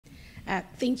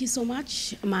Thank you so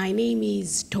much. My name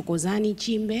is Tokozani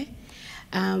Chimbe.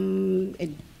 I'm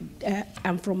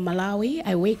from Malawi.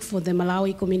 I work for the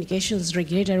Malawi Communications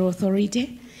Regulatory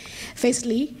Authority.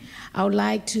 Firstly, I would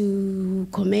like to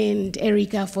commend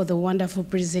Erika for the wonderful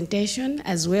presentation,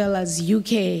 as well as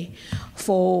UK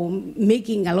for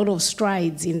making a lot of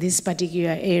strides in this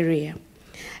particular area.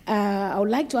 I would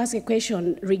like to ask a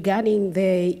question regarding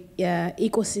the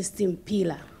ecosystem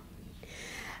pillar.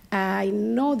 I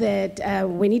know that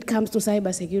when it comes to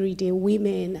cybersecurity,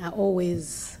 women are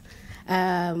always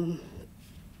one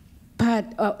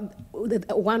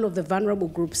of the vulnerable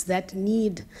groups that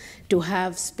need to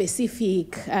have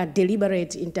specific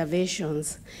deliberate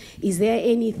interventions. Is there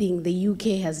anything the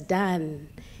UK has done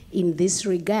in this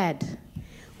regard?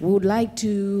 We would like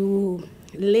to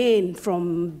learn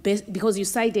from because you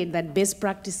cited that best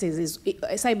practices is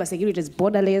cybersecurity is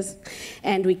borderless,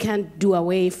 and we can't do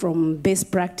away from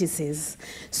best practices.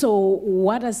 So,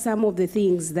 what are some of the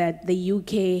things that the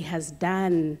UK has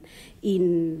done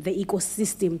in the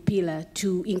ecosystem pillar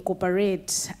to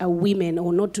incorporate women,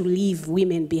 or not to leave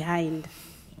women behind?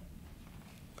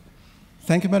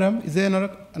 Thank you, madam. Is there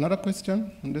another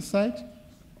question on this side?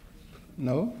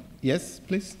 No? Yes,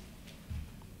 please.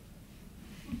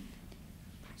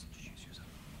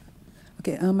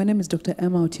 Okay, my name is Dr.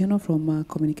 Emma Otieno from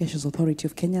Communications Authority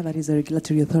of Kenya. That is a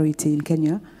regulatory authority in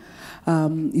Kenya.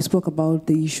 You spoke about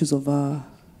the issues of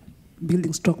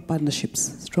building strong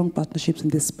partnerships in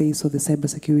this space of the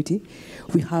cybersecurity.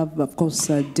 We have, of course,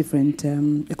 different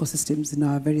ecosystems in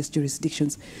our various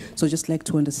jurisdictions. So I'd just like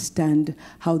to understand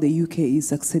how the UK is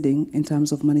succeeding in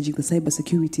terms of managing the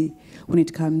cybersecurity when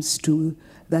it comes to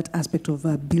that aspect of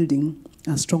building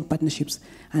strong partnerships,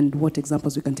 and what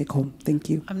examples we can take home. Thank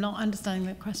you. I'm not understanding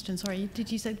that question, sorry.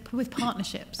 Did you say with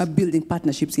partnerships? Building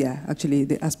partnerships, yeah. Actually,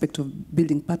 the aspect of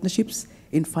building partnerships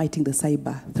in fighting the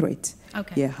cyber threat.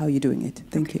 Okay. Yeah, how are you doing it?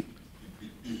 Thank you.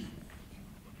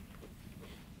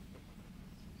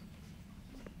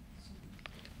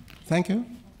 Thank you.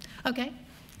 Okay.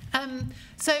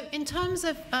 So in terms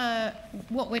of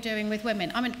what we're doing with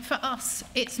women, I mean, for us,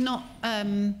 it's not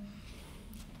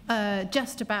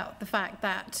just about the fact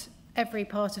that every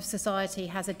part of society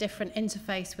has a different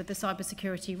interface with the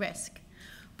cybersecurity risk.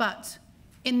 But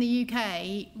in the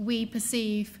UK, we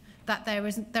perceive that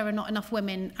there are not enough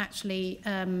women actually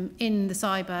in the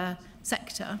cyber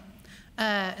sector.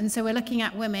 And so we're looking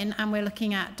at women, and we're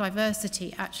looking at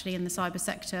diversity actually in the cyber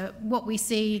sector. What we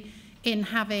see in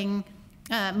having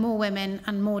more women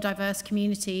and more diverse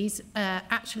communities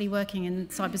actually working in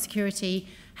cybersecurity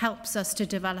helps us to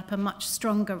develop a much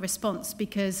stronger response,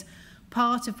 because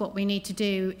part of what we need to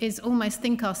do is almost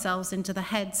think ourselves into the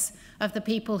heads of the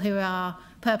people who are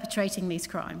perpetrating these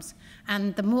crimes.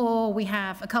 And the more we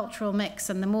have a cultural mix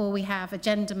and the more we have a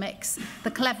gender mix,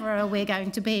 the cleverer we're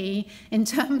going to be in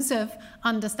terms of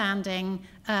understanding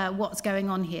what's going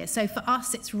on here. So for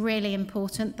us, it's really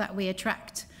important that we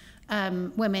attract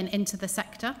women into the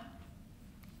sector.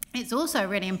 It's also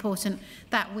really important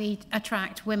that we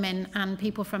attract women and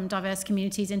people from diverse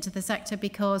communities into the sector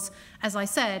because, as I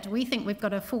said, we think we've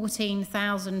got a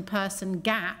 14,000 person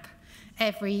gap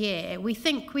every year. We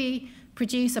think we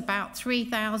produce about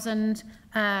 3,000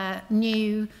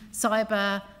 new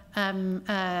cyber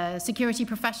security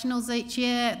professionals each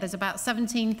year. There's about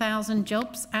 17,000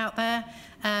 jobs out there.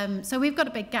 So we've got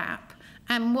a big gap.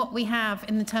 And what we have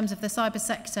in terms of the cyber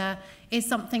sector is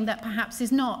something that perhaps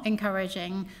is not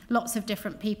encouraging lots of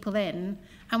different people in.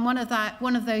 And one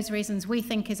of those reasons we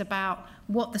think is about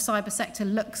what the cyber sector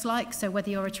looks like. So whether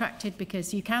you're attracted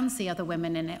because you can see other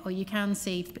women in it or you can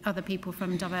see other people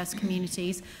from diverse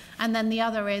communities. And then the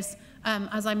other is,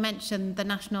 as I mentioned, the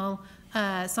National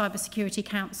Cybersecurity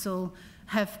Council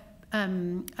have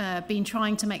been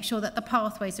trying to make sure that the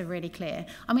pathways are really clear.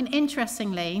 I mean,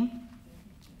 interestingly,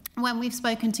 when we've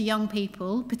spoken to young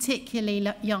people, particularly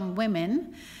young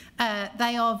women,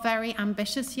 they are very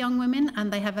ambitious young women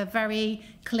and they have a very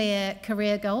clear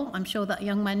career goal. I'm sure that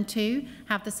young men too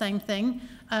have the same thing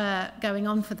going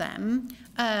on for them.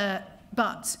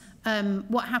 But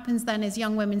what happens then is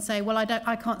young women say, well,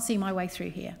 I can't see my way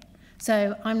through here.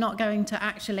 So I'm not going to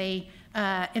actually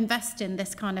invest in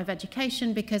this kind of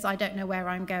education because I don't know where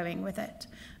I'm going with it.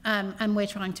 And we're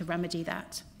trying to remedy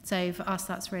that. So for us,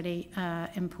 that's really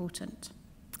important.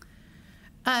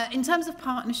 In terms of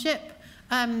partnership,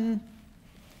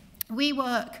 we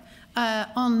work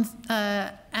on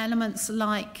elements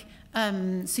like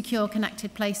secure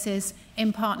connected places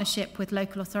in partnership with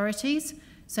local authorities.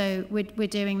 So we're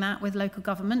doing that with local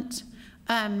government.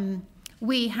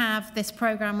 we have this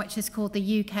program which is called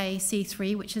the UK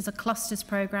C3, which is a clusters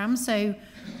program. So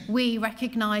we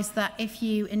recognise that if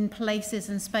you, in places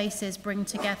and spaces, bring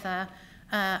together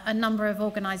a number of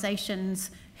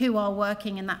organisations who are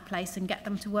working in that place and get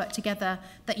them to work together,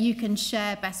 that you can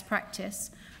share best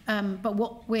practice. But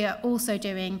what we are also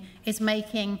doing is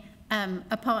making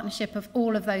a partnership of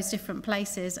all of those different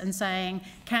places and saying,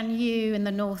 can you in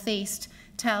the northeast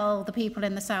tell the people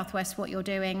in the southwest what you're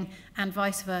doing, and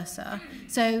vice versa.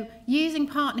 So using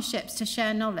partnerships to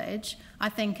share knowledge, I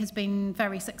think, has been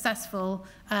very successful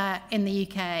in the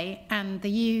UK. And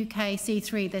the UK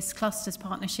C3, this clusters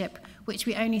partnership, which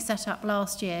we only set up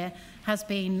last year, has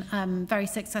been very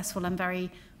successful and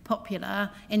very popular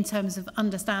in terms of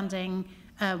understanding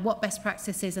what best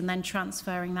practice is and then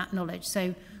transferring that knowledge.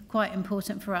 So quite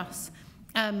important for us.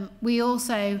 We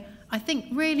also, I think,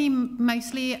 really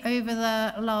mostly over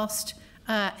the last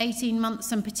 18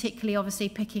 months, and particularly obviously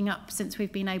picking up since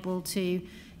we've been able to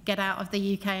get out of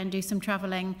the UK and do some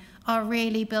travelling, are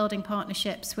really building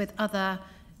partnerships with other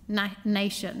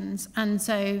nations. And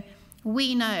so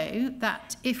we know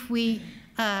that if we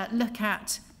look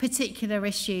at particular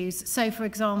issues, so for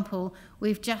example,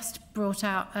 we've just brought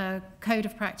out a code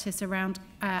of practice around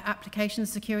application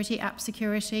security, app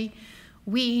security.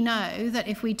 We know that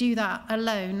if we do that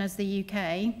alone as the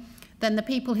UK, then the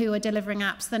people who are delivering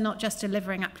apps, they're not just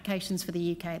delivering applications for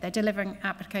the UK, they're delivering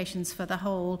applications for the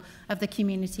whole of the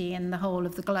community and the whole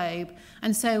of the globe.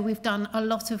 And so we've done a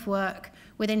lot of work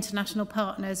with international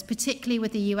partners, particularly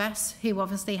with the US, who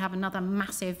obviously have another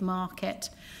massive market,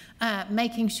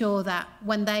 making sure that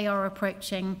when they are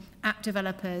approaching app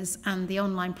developers and the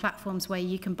online platforms where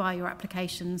you can buy your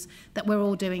applications, that we're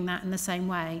all doing that in the same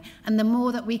way. And the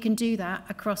more that we can do that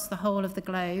across the whole of the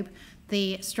globe,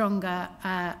 the stronger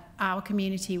our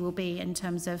community will be in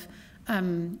terms of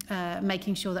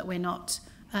making sure that we're not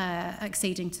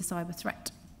acceding to cyber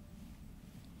threat.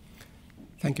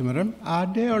 Thank you, Madam. Are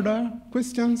there other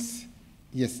questions?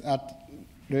 Yes,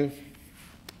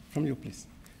 from you, please.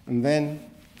 And then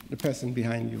the person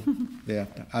behind you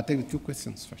thereafter. I'll take the two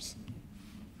questions first.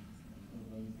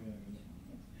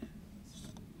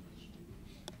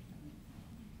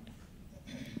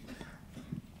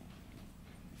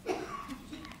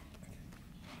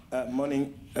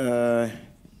 Morning.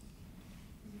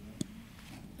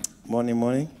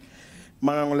 Morning.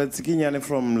 Mangangole Tsikinyane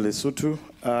from Lesotho.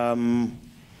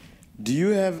 Do you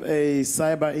have a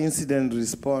cyber incident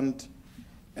response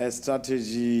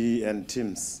strategy and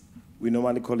teams? We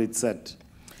normally call it SET.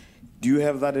 Do you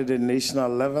have that at a national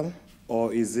level,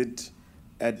 or is it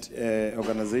at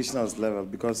organizational level?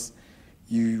 Because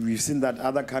we've seen that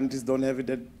other countries don't have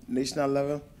it at national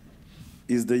level.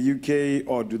 Is the UK,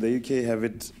 or do the UK have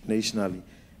it nationally?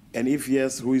 And if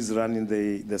yes, who is running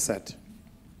the SET?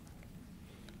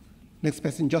 Next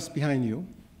person just behind you.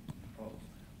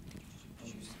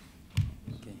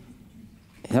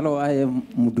 Hello, I am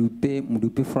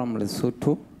Mudupe from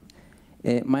Lesotho.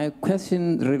 My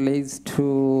question relates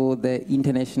to the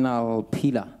international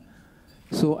pillar.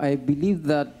 So I believe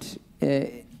that,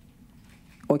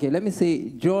 okay, let me say,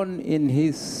 John, in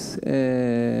his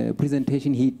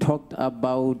presentation, he talked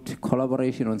about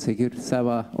collaboration on security,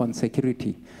 cyber on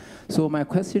security. So my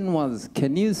question was,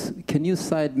 can you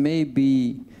cite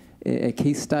maybe a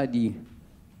case study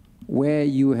where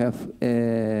you have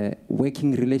a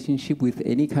working relationship with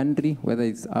any country, whether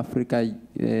it's Africa,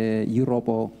 Europe,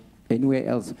 or anywhere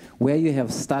else, where you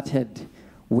have started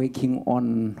working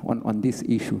on this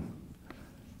issue?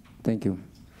 Thank you.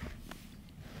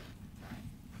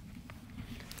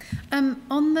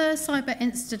 On the cyber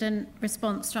incident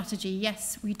response strategy,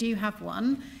 yes, we do have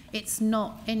one. It's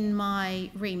not in my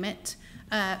remit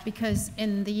because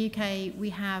in the UK we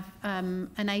have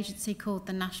an agency called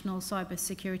the National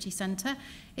Cybersecurity Centre.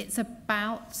 It's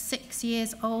about 6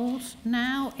 years old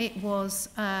now. It was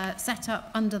set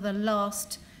up under the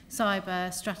last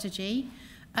cyber strategy.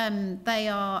 They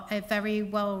are a very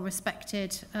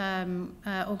well-respected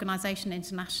organisation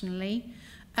internationally.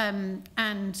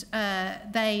 And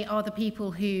they are the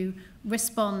people who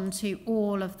respond to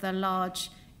all of the large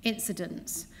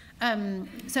incidents.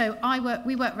 So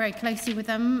we work very closely with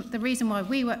them. The reason why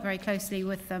we work very closely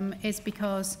with them is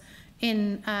because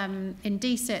in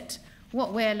DSIT,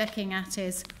 what we're looking at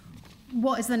is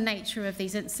what is the nature of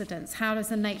these incidents? How is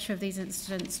the nature of these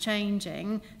incidents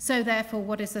changing? So therefore,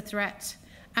 what is the threat?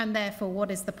 And therefore,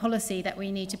 what is the policy that we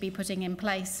need to be putting in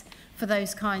place for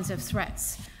those kinds of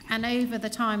threats? And over the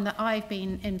time that I've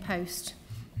been in post,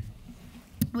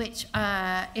 which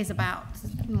is about,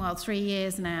 well, 3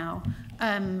 years now,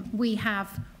 we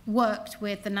have worked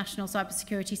with the National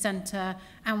Cybersecurity Centre,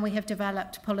 and we have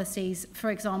developed policies,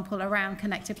 for example, around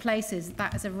connected places.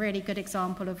 That is a really good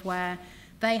example of where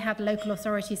they had local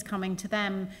authorities coming to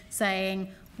them saying,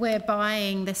 we're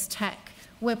buying this tech,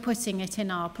 we're putting it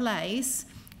in our place,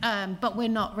 but we're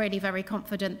not really very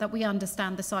confident that we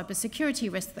understand the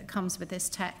cybersecurity risk that comes with this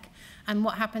tech. And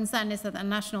what happens then is that the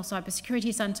National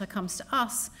Cybersecurity Centre comes to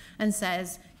us and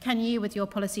says, can you, with your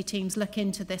policy teams, look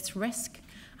into this risk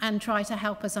and try to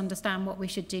help us understand what we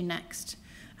should do next?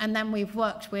 And then we've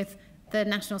worked with the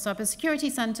National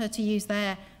Cybersecurity Centre to use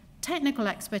their technical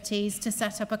expertise to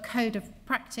set up a code of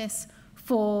practice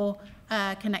for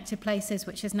connected places,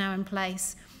 which is now in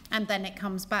place. And then it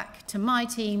comes back to my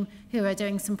team, who are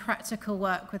doing some practical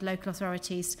work with local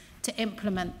authorities to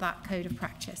implement that code of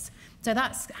practice. So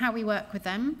that's how we work with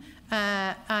them.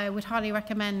 I would highly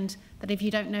recommend that if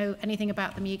you don't know anything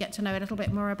about them, you get to know a little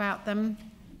bit more about them.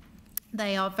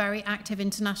 They are very active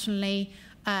internationally.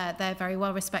 They're very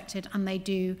well respected, and they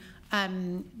do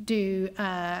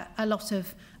a lot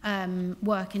of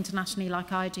work internationally,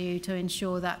 like I do, to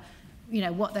ensure that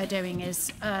what they're doing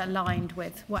is aligned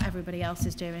with what everybody else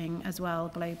is doing as well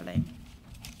globally.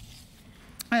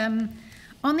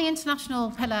 On the international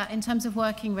pillar, in terms of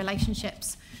working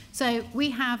relationships, so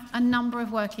we have a number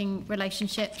of working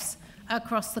relationships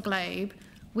across the globe.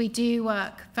 We do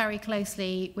work very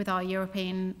closely with our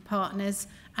European partners,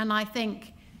 and I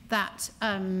think that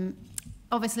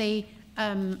obviously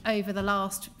over the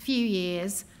last few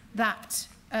years, that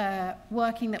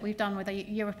working that we've done with our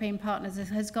European partners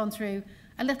has gone through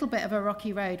a little bit of a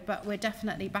rocky road, but we're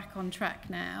definitely back on track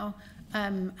now,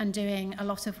 and doing a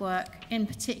lot of work, in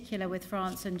particular with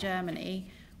France and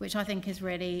Germany, which I think is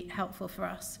really helpful for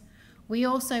us. We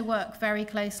also work very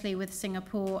closely with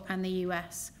Singapore and the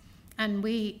US, and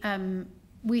we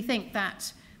think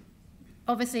that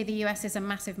obviously the US is a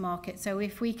massive market, so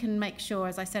if we can make sure,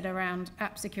 as I said, around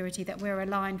app security, that we're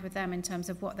aligned with them in terms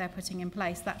of what they're putting in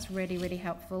place, that's really, really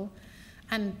helpful.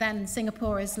 And then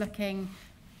Singapore is looking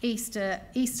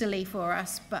easterly for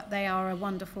us, but they are a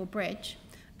wonderful bridge.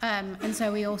 And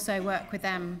so we also work with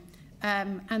them.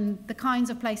 And the kinds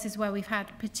of places where we've had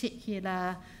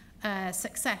particular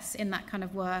success in that kind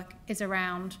of work is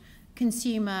around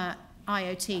consumer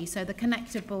IoT, so the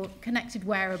connected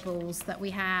wearables that we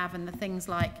have, and the things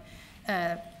like,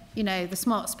 the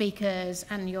smart speakers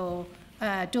and your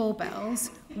doorbells.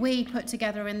 We put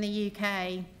together in the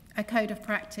UK a code of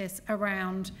practice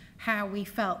around how we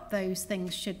felt those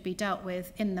things should be dealt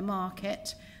with in the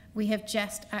market. We have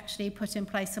just actually put in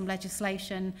place some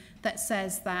legislation that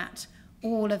says that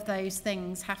all of those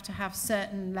things have to have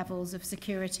certain levels of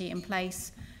security in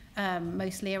place,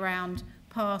 mostly around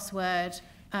password,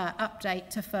 update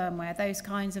to firmware, those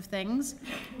kinds of things.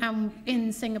 And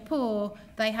in Singapore,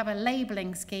 they have a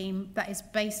labelling scheme that is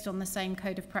based on the same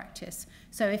code of practice.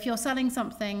 So if you're selling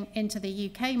something into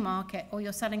the UK market, or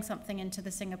you're selling something into the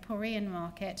Singaporean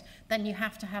market, then you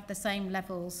have to have the same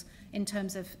levels in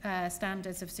terms of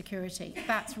standards of security.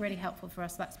 That's really helpful for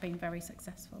us. That's been very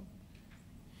successful.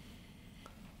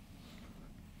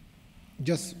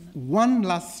 Just one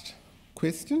last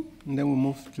question, and then we'll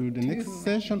move to the next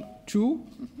session. Two.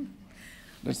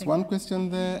 There's one question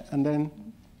there, and then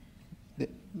the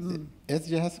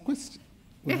SJ has a question.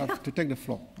 We have to take the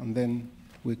floor, and then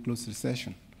we'll close the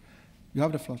session. You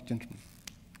have the floor, gentlemen.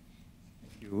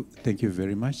 Thank you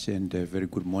very much, and very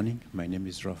good morning. My name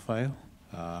is Raphael.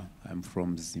 I'm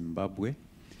from Zimbabwe.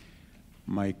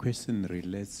 My question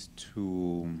relates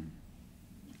to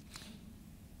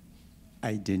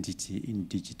identity in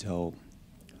digital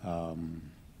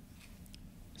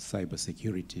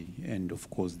cybersecurity, and of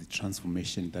course the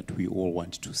transformation that we all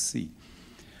want to see.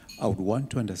 I would want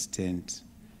to understand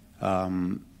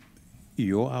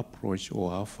your approach, or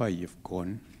how far you've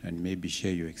gone, and maybe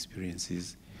share your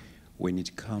experiences when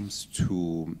it comes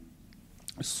to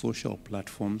social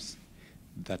platforms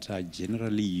that are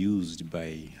generally used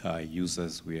by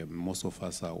users, where most of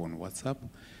us are on WhatsApp.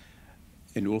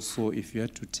 And also, if you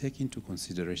had to take into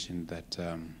consideration that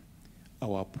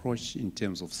our approach in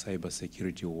terms of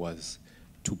cybersecurity was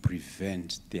to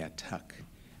prevent the attack,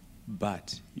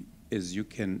 but as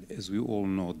we all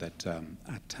know, that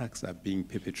attacks are being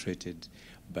perpetrated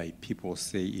by people,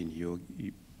 say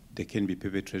they can be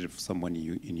perpetrated for someone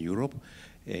in Europe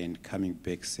and coming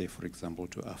back, say for example,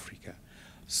 to Africa.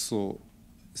 So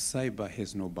cyber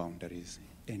has no boundaries,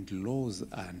 and laws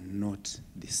are not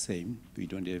the same. We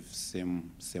don't have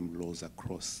same laws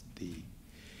across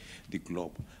the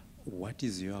globe. What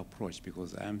is your approach?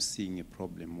 Because I'm seeing a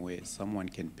problem where someone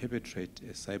can perpetrate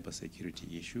a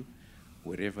cybersecurity issue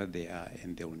wherever they are,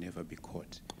 and they will never be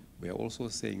caught. we are also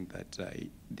saying that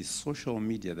the social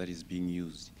media that is being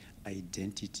used,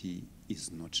 identity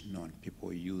is not known.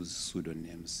 People use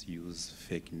pseudonyms, use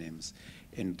fake names,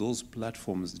 and those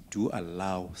platforms do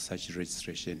allow such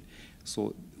registration.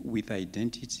 So with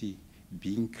identity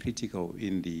being critical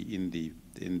in the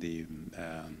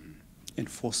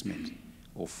enforcement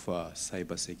of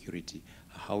cybersecurity,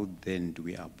 how then do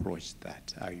we approach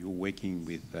that? Are you working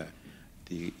with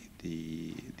the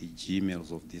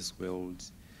Gmails of this world,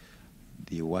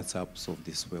 the WhatsApps of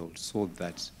this world, so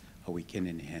that we can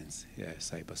enhance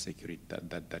cybersecurity?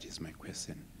 That is my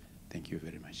question. Thank you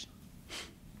very much.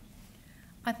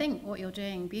 I think what you're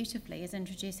doing beautifully is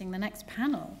introducing the next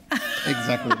panel.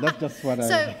 Exactly, that's just what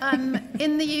So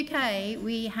in the UK,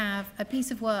 we have a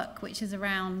piece of work which is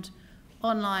around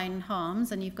online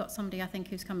harms, and you've got somebody, I think,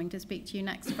 who's coming to speak to you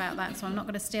next about that, so I'm not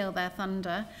going to steal their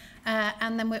thunder.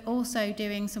 And then we're also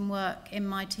doing some work in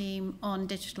my team on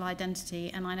digital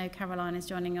identity, and I know Caroline is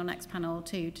joining your next panel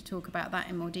too to talk about that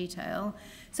in more detail.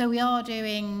 So we are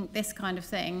doing this kind of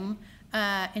thing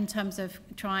in terms of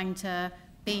trying to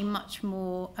be much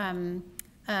more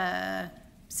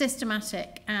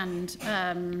systematic and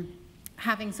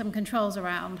having some controls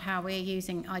around how we're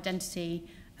using identity,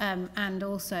 and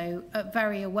also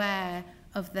very aware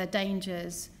of the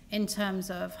dangers in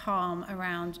terms of harm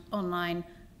around online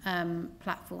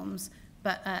platforms.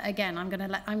 But again, I'm going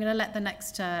to let the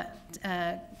next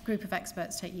group of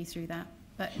experts take you through that.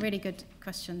 But really good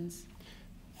questions.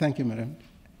 Thank you, Madam.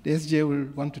 The SJ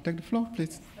will want to take the floor,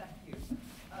 please. Thank you.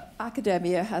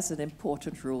 Academia has an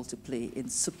important role to play in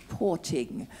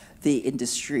supporting the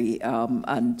industry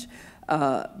and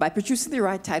by producing the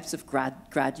right types of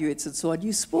graduates and so on.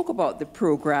 You spoke about the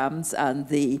programs and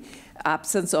the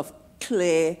absence of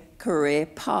clear career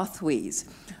pathways.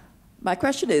 My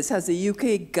question is, has the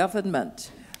UK government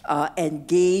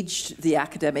engaged the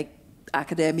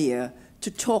academia to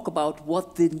talk about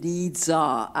what the needs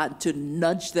are and to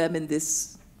nudge them in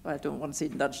this, I don't want to say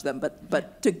nudge them,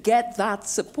 but to get that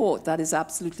support that is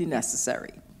absolutely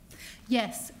necessary?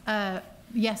 Yes,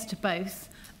 yes to both,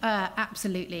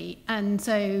 absolutely. And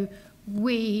so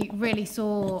we really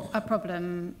saw a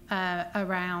problem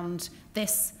around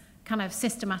this kind of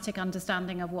systematic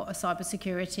understanding of what a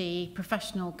cybersecurity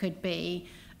professional could be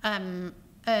as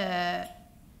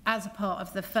a part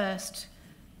of the first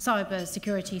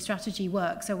cybersecurity strategy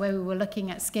work. So where we were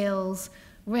looking at skills,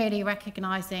 really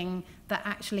recognizing that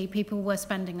actually people were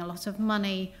spending a lot of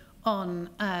money on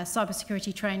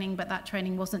cybersecurity training, but that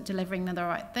training wasn't delivering them the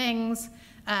right things.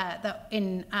 That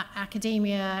in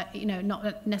academia,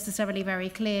 not necessarily very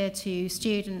clear to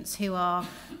students who are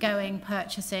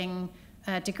purchasing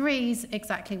degrees,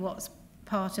 exactly what's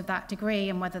part of that degree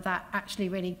and whether that actually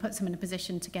really puts them in a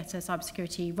position to get a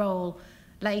cybersecurity role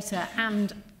later.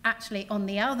 And actually on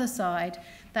the other side,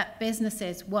 that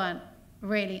businesses weren't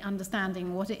really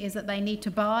understanding what it is that they need to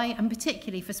buy, and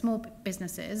particularly for small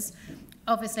businesses,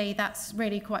 obviously that's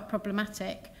really quite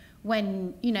problematic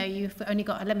when you've only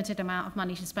got a limited amount of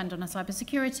money to spend on a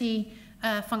cybersecurity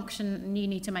function, and you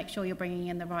need to make sure you're bringing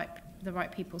in the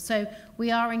right people. So we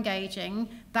are engaging.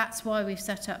 That's why we've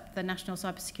set up the National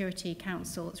Cybersecurity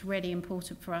Council. It's really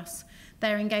important for us.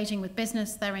 They're engaging with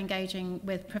business, they're engaging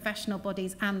with professional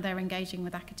bodies, and they're engaging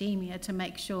with academia to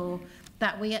make sure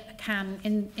that we can,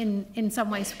 in some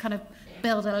ways, kind of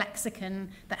build a lexicon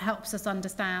that helps us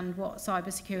understand what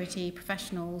cybersecurity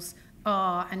professionals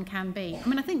are and can be. I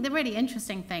mean, I think the really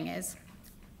interesting thing is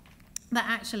that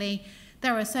actually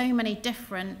there are so many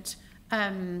different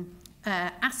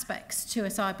aspects to a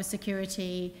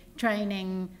cybersecurity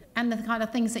training and the kind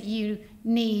of things that you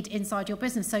need inside your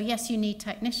business. So yes, you need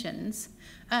technicians,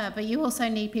 but you also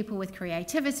need people with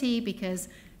creativity, because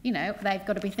they've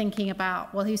got to be thinking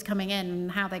about, well, who's coming in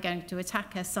and how they're going to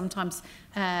attack us. Sometimes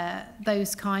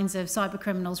those kinds of cyber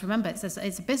criminals, remember, it's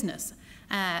a business,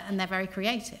 and they're very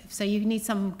creative. So you need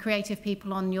some creative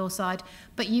people on your side,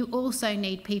 but you also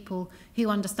need people who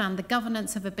understand the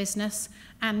governance of a business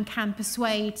and can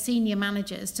persuade senior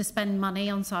managers to spend money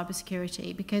on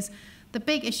cybersecurity. Because the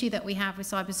big issue that we have with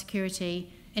cybersecurity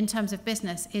in terms of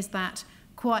business is that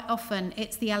quite often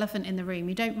it's the elephant in the room.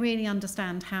 You don't really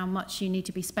understand how much you need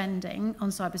to be spending on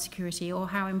cybersecurity, or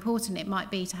how important it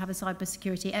might be to have a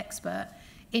cybersecurity expert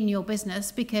in your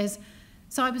business, because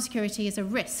cybersecurity is a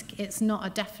risk. It's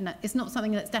not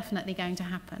something that's definitely going to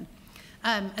happen.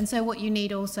 And so what you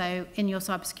need also in your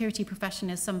cybersecurity profession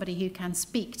is somebody who can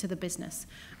speak to the business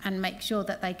and make sure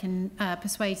that they can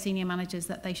persuade senior managers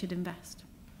that they should invest.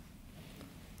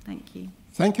 Thank you.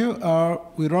 Thank you.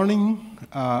 We're running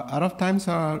out of time,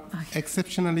 so I'll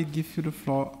exceptionally give you the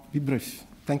floor. Be brief.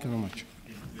 Thank you very much.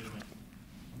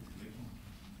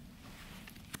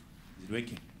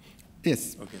 working?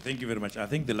 Yes. Okay, thank you very much. I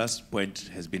think the last point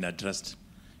has been addressed.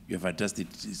 You have addressed it.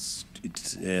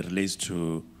 It relates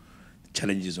to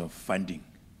challenges of funding.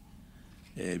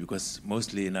 Because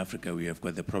mostly in Africa, we have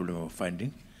got the problem of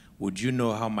funding. Would you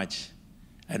know how much,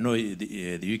 I know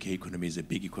the UK economy is a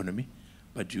big economy,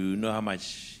 but do you know how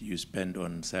much you spend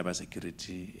on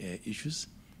cybersecurity issues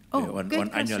on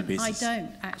annual basis? I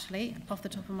don't, actually, off the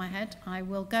top of my head. I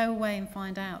will go away and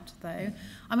find out, though.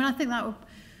 I mean, I think that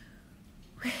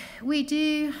we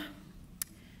do,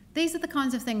 these are the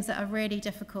kinds of things that are really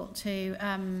difficult to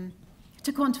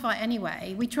quantify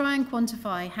anyway. We try and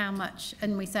quantify how much,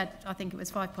 and we said, I think it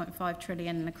was 5.5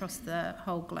 trillion across the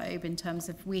whole globe in terms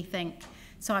of, we think,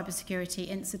 cybersecurity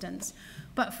incidents.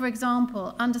 But for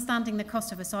example, understanding the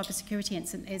cost of a cybersecurity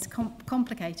incident is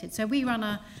complicated. So we run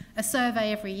a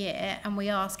survey every year and we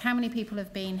ask how many people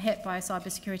have been hit by a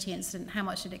cybersecurity incident, how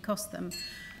much did it cost them?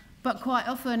 But quite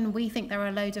often we think there are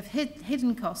a load of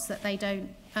hidden costs that they don't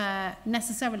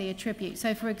necessarily attribute.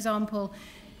 So for example,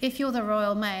 if you're the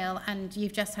Royal Mail and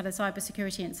you've just had a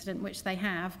cybersecurity incident, which they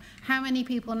have, how many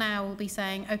people now will be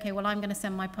saying, okay, well, I'm going to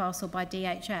send my parcel by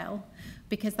DHL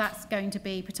because that's going to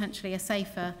be potentially a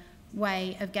safer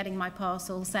way of getting my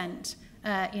parcel sent,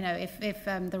 if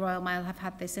the Royal Mail have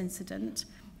had this incident.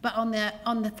 But on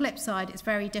the flip side, it's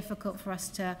very difficult for us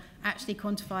to actually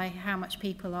quantify how much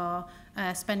people are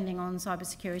spending on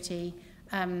cybersecurity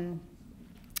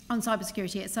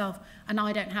itself, and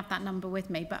I don't have that number with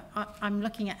me, but I'm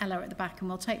looking at Ella at the back, and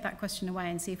we'll take that question away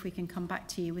and see if we can come back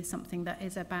to you with something that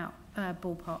is about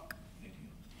ballpark.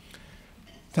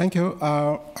 Thank you.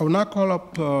 I will now call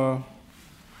up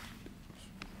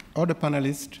all the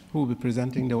panelists who will be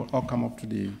presenting. They will all come up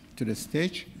to the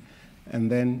stage,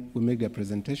 and then we'll make their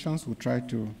presentations. We'll try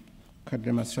to cut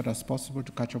them as short as possible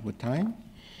to catch up with time.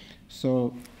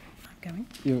 So, I'm going.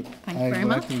 Thank you very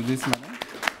much. This manner.